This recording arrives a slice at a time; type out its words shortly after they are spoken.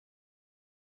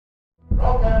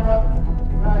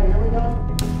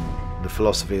The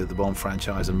philosophy of the Bond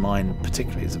franchise, and mine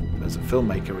particularly as a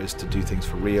filmmaker, is to do things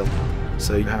for real.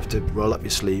 So you have to roll up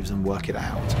your sleeves and work it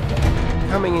out.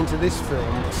 Coming into this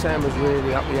film, Sam was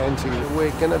really up the ante. We're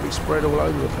going to be spread all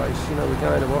over the place. You know, we're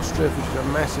going to Austria, which is a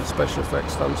massive special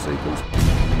effects stunt sequence.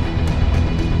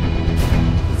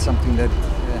 It's something that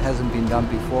hasn't been done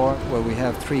before, where we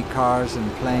have 3 cars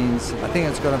and planes. I think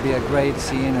it's going to be a great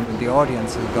scene, and the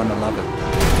audience is going to love it.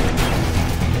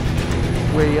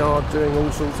 We are doing all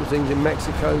sorts of things in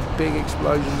Mexico, big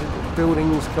explosions,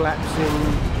 buildings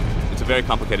collapsing. It's a very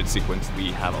complicated sequence.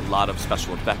 We have a lot of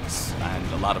special effects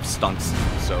and a lot of stunts.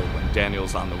 So when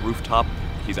Daniel's on the rooftop,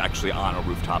 he's actually on a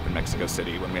rooftop in Mexico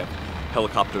City. When we have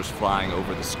helicopters flying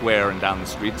over the square and down the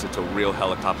streets, it's a real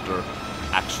helicopter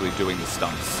actually doing the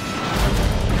stunts.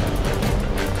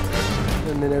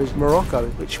 And then there was Morocco,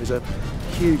 which was a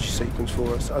huge sequence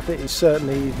for us. I think it's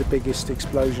certainly the biggest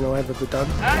explosion I've ever done.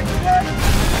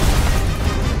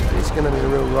 It's going to be a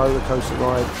real roller coaster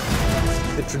ride.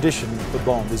 The tradition for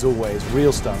Bond is always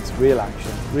real stunts, real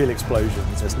action, real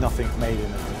explosions. There's nothing made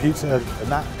in a computer,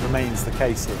 and that remains the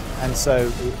case here. And so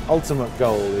the ultimate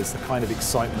goal is the kind of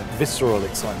excitement, visceral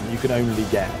excitement you can only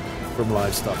get from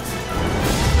live stunts.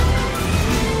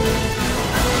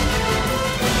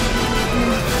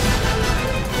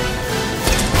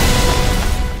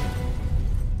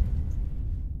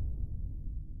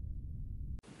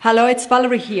 Hello, it's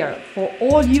Valerie here. For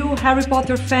all you Harry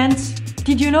Potter fans,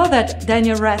 did you know that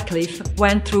Daniel Radcliffe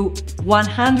went through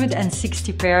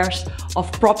 160 pairs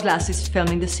of prop glasses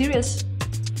filming the series?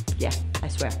 Yeah, I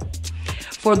swear.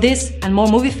 For this and more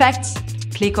movie facts,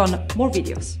 click on more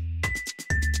videos.